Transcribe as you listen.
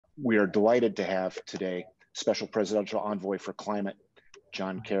We are delighted to have today Special Presidential Envoy for Climate,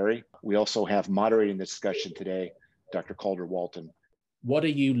 John Kerry. We also have moderating the discussion today, Dr. Calder Walton. What are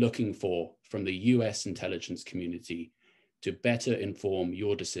you looking for from the US intelligence community to better inform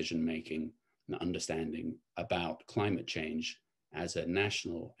your decision-making and understanding about climate change as a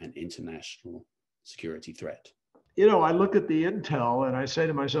national and international security threat? You know, I look at the intel and I say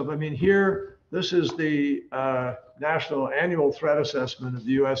to myself, this is the National Annual Threat Assessment of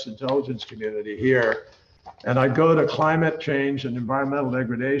the US intelligence community here. And I go to climate change and environmental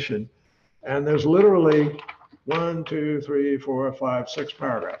degradation, and there's literally 1, 2, 3, 4, 5, 6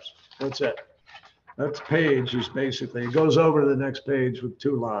 paragraphs. That's it. That page is basically, it goes over to the next page with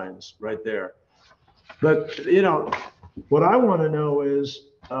 2 lines right there. But, you know, what I want to know is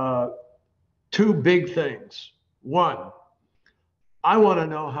 2 big things. One, I want to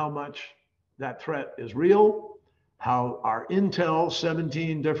know how much that threat is real, how our intel,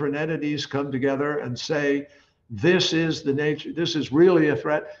 17 different entities come together and say, this is the nature, this is really a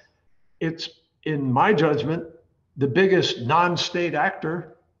threat. It's, in my judgment, the biggest non-state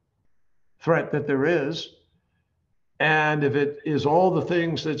actor threat that there is. And if it is all the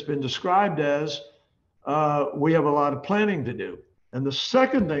things that's been described as, we have a lot of planning to do. And the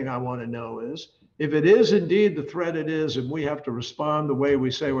second thing I want to know is, if it is indeed the threat it is, and we have to respond the way we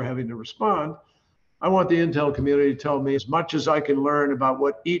say we're having to respond, I want the intel community to tell me as much as I can learn about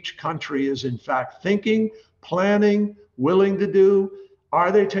what each country is in fact thinking, planning, willing to do.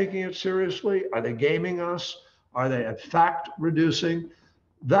 Are they taking it seriously? Are they gaming us? Are they in fact reducing?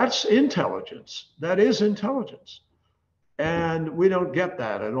 That's intelligence. That is intelligence. And we don't get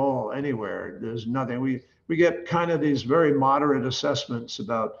that at all anywhere. There's nothing. We get kind of these very moderate assessments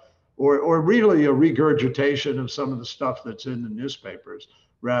about, or really a regurgitation of some of the stuff that's in the newspapers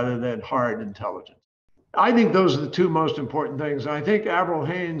rather than hard intelligence. I think those are the 2 most important things. I think Avril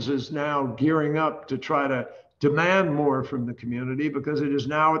Haines is now gearing up to try to demand more from the community because it is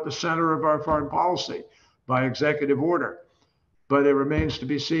now at the center of our foreign policy by executive order. But it remains to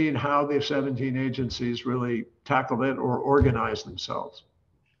be seen how the 17 agencies really tackle it or organize themselves.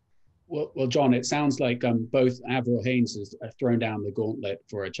 Well, John, it sounds like both Avril Haines has thrown down the gauntlet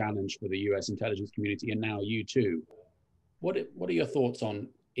for a challenge for the US intelligence community, and now you too. What are your thoughts on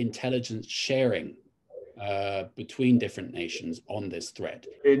intelligence sharing between different nations on this threat?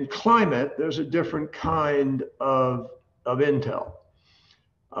 In climate, there's a different kind of intel.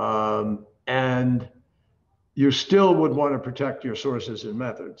 And you still would want to protect your sources and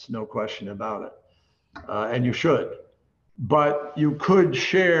methods, no question about it. And you should. But you could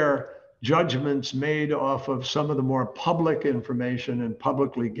share judgments made off of some of the more public information and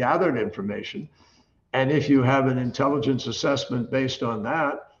publicly gathered information. And if you have an intelligence assessment based on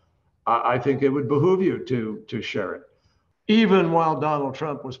that, I think it would behoove you to share it. Even while Donald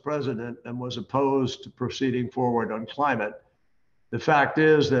Trump was president and was opposed to proceeding forward on climate, the fact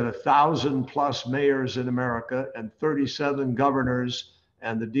is that 1,000+ mayors in America and 37 governors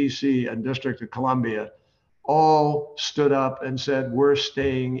and the DC and District of Columbia all stood up and said, we're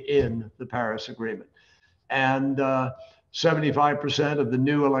staying in the Paris Agreement. And 75% of the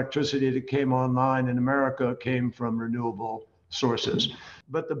new electricity that came online in America came from renewable sources.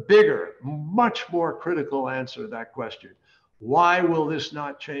 But the bigger, much more critical answer to that question, why will this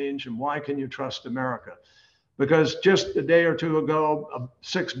not change and why can you trust America? Because just a day or 2 ago,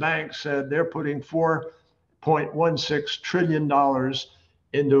 6 banks said they're putting $4.16 trillion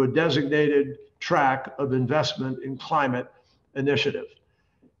into a designated track of investment in climate initiative.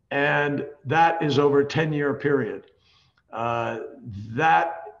 And that is over a 10-year period.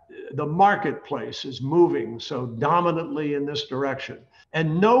 That the marketplace is moving so dominantly in this direction.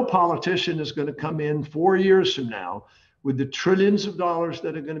 And no politician is going to come in 4 years from now with the trillions of dollars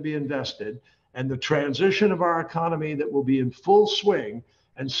that are going to be invested and the transition of our economy that will be in full swing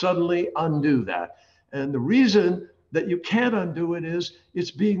and suddenly undo that. And the reason that you can't undo it is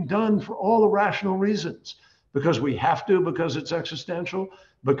it's being done for all the rational reasons. Because we have to, because it's existential,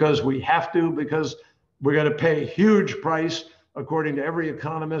 because we have to, because we're going to pay a huge price, according to every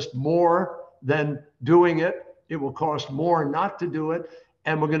economist, more than doing it. It will cost more not to do it.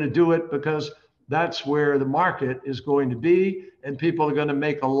 And we're going to do it because that's where the market is going to be, and people are going to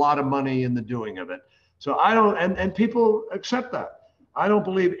make a lot of money in the doing of it. So I don't, and people accept that. I don't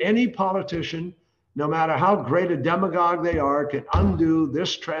believe any politician, no matter how great a demagogue they are, can undo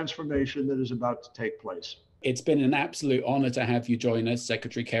this transformation that is about to take place. It's been an absolute honor to have you join us,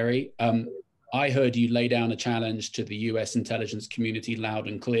 Secretary Kerry. I heard you lay down a challenge to the US intelligence community loud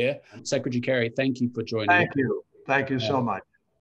and clear. Secretary Kerry, thank you for joining us. Thank you. Thank you so much.